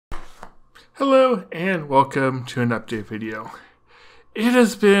Hello and welcome to an update video. It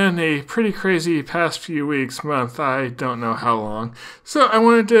has been a pretty crazy past few weeks, month, I don't know how long. So I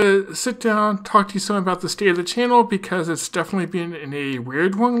wanted to sit down, talk to you some about the state of the channel because it's definitely been in a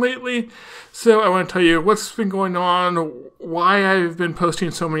weird one lately. So I want to tell you what's been going on, why I've been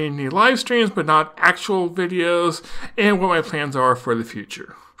posting so many new live streams but not actual videos, and what my plans are for the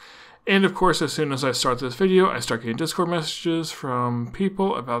future. And of course, as soon as I start this video, I start getting Discord messages from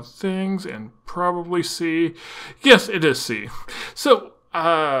people about things and probably C. Yes, it is C. So,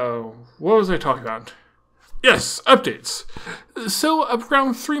 what was I talking about? Yes, updates. So,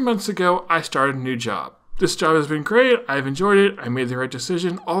 around 3 months ago, I started a new job. This job has been great. I've enjoyed it. I made the right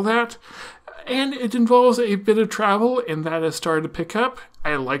decision, all that. And it involves a bit of travel, and that has started to pick up.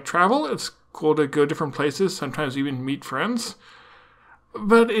 I like travel. It's cool to go different places, sometimes even meet friends.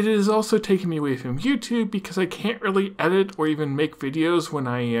 But it is also taking me away from YouTube because I can't really edit or even make videos when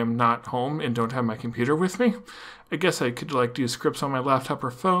I am not home and don't have my computer with me. I guess I could do scripts on my laptop or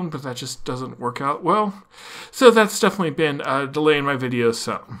phone, but that just doesn't work out well. So that's definitely been delaying my videos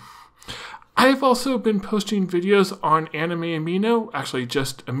some. I've also been posting videos on Anime Amino, actually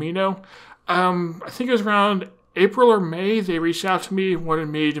just Amino. I think it was around April or May, they reached out to me, wanted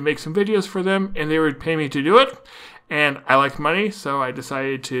me to make some videos for them, and they would pay me to do it. And I like money, so I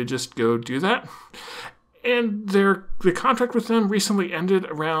decided to just go do that. And the contract with them recently ended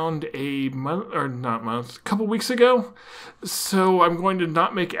around a couple weeks ago. So I'm going to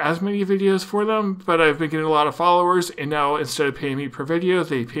not make as many videos for them, but I've been getting a lot of followers, and now instead of paying me per video,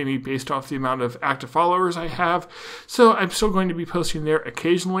 they pay me based off the amount of active followers I have. So I'm still going to be posting there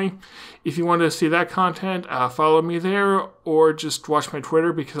occasionally. If you want to see that content, follow me there, or just watch my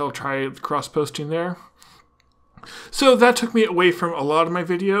Twitter because I'll try cross-posting there. So that took me away from a lot of my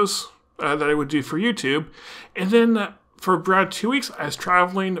videos that I would do for YouTube. And then for around 2 weeks, I was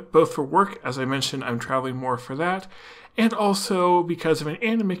traveling both for work. As I mentioned, I'm traveling more for that. And also because of an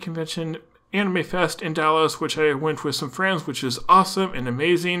anime convention, Anime Fest in Dallas, which I went with some friends, which is awesome and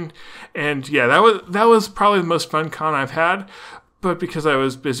amazing. And yeah, that was probably the most fun con I've had. But because I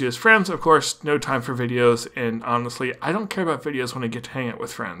was busy as friends, of course, no time for videos. And honestly, I don't care about videos when I get to hang out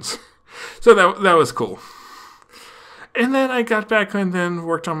with friends. So that was cool. And then I got back and then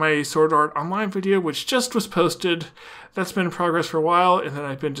worked on my Sword Art Online video, which just was posted. That's been in progress for a while, and then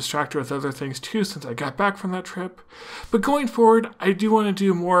I've been distracted with other things too since I got back from that trip. But going forward, I do want to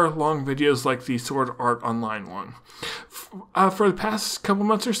do more long videos like the Sword Art Online one. For the past couple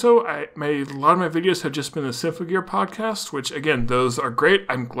months or so, a lot of my videos have just been the Symphogear podcast, which again, those are great.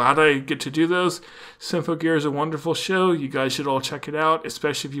 I'm glad I get to do those. Symphogear is a wonderful show. You guys should all check it out,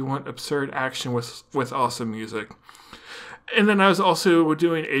 especially if you want absurd action with awesome music. And then I was also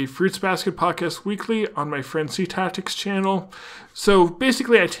doing a Fruits Basket podcast weekly on my friend C-Tactics channel. So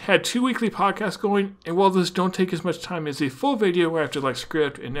basically I had 2 weekly podcasts going, and while those don't take as much time as a full video where I have to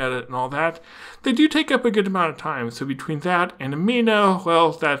script and edit and all that, they do take up a good amount of time. So between that and Amino,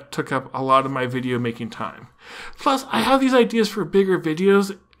 well, that took up a lot of my video making time. Plus, I have these ideas for bigger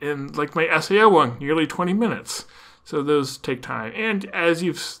videos, and like my SAO one, nearly 20 minutes. So those take time. And as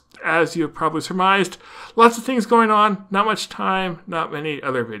you've probably surmised, lots of things going on, not much time, not many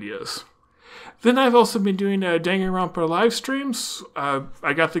other videos. Then I've also been doing Danganronpa live streams.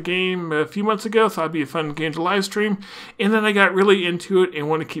 I got the game a few months ago, thought it'd be a fun game to live stream, and then I got really into it and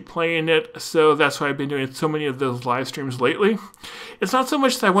want to keep playing it, so that's why I've been doing so many of those live streams lately. It's not so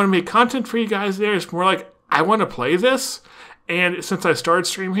much that I want to make content for you guys there, it's more like I want to play this, and since I started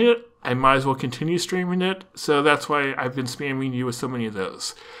streaming it, I might as well continue streaming it, so that's why I've been spamming you with so many of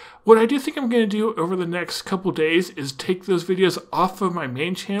those. What I do think I'm going to do over the next couple days is take those videos off of my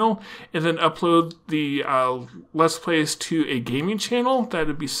main channel and then upload the Let's Plays to a gaming channel that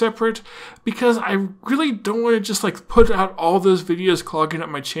would be separate, because I really don't want to just put out all those videos clogging up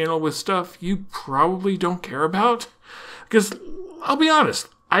my channel with stuff you probably don't care about. Because I'll be honest,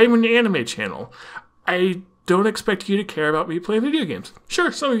 I'm an anime channel. I don't expect you to care about me playing video games.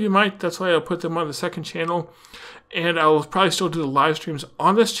 Sure, some of you might. That's why I'll put them on the second channel. And I'll probably still do the live streams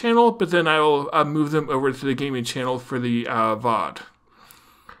on this channel, but then I'll move them over to the gaming channel for the VOD.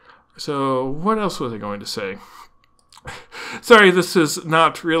 So what else was I going to say? Sorry, this is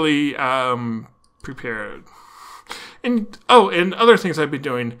not really prepared. And other things I've been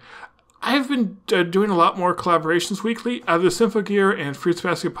doing. I've been doing a lot more collaborations weekly. The Symphogear and Fruits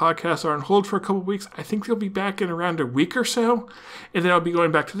Basket podcasts are on hold for a couple weeks. I think they'll be back in around a week or so, and then I'll be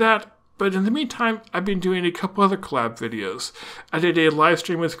going back to that. But in the meantime, I've been doing a couple other collab videos. I did a live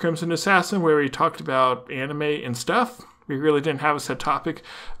stream with Crimson Assassin where we talked about anime and stuff. We really didn't have a set topic,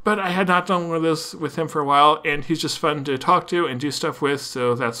 but I had not done one of those with him for a while, and he's just fun to talk to and do stuff with,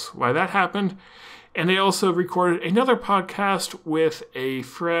 so that's why that happened. And I also recorded another podcast with a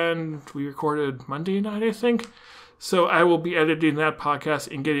friend. We recorded Monday night, I think. So I will be editing that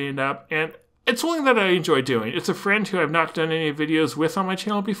podcast and getting it up, and it's something that I enjoy doing. It's a friend who I've not done any videos with on my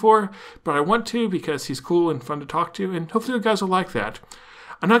channel before, but I want to because he's cool and fun to talk to, and hopefully you guys will like that.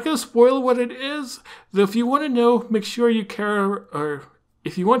 I'm not going to spoil what it is, though if you want to know, make sure you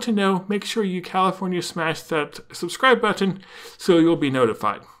make sure you California smash that subscribe button so you'll be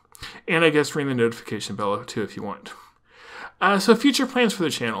notified. And I guess ring the notification bell too if you want. So future plans for the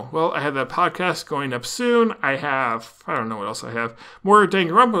channel. Well, I have that podcast going up soon. I don't know what else I have. More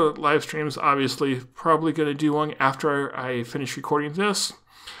Danganronpa live streams, obviously. Probably going to do one after I finish recording this.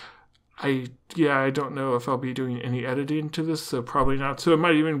 I don't know if I'll be doing any editing to this, so probably not. So it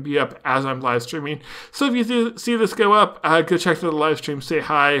might even be up as I'm live streaming. So if you see this go up, go check the live stream, say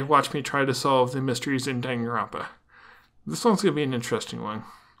hi, watch me try to solve the mysteries in Danganronpa. This one's going to be an interesting one.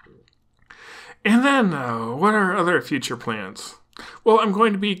 And then, what are other future plans? Well, I'm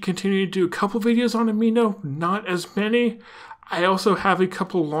going to be continuing to do a couple videos on Amino, not as many. I also have a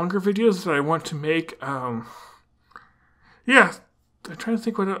couple longer videos that I want to make. I'm trying to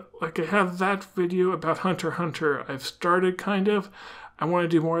think I have that video about Hunter x Hunter. I've started kind of. I want to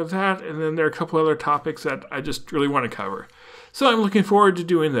do more of that, and then there are a couple other topics that I just really want to cover. So I'm looking forward to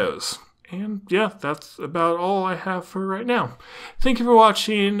doing those. And yeah, that's about all I have for right now. Thank you for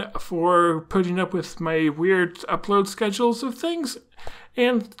watching, for putting up with my weird upload schedules of things.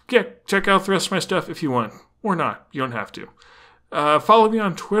 And yeah, check out the rest of my stuff if you want. Or not. You don't have to. Follow me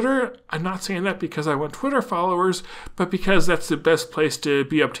on Twitter. I'm not saying that because I want Twitter followers, but because that's the best place to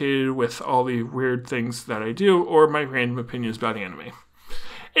be updated with all the weird things that I do or my random opinions about anime.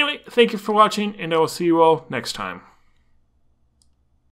 Anyway, thank you for watching, and I will see you all next time.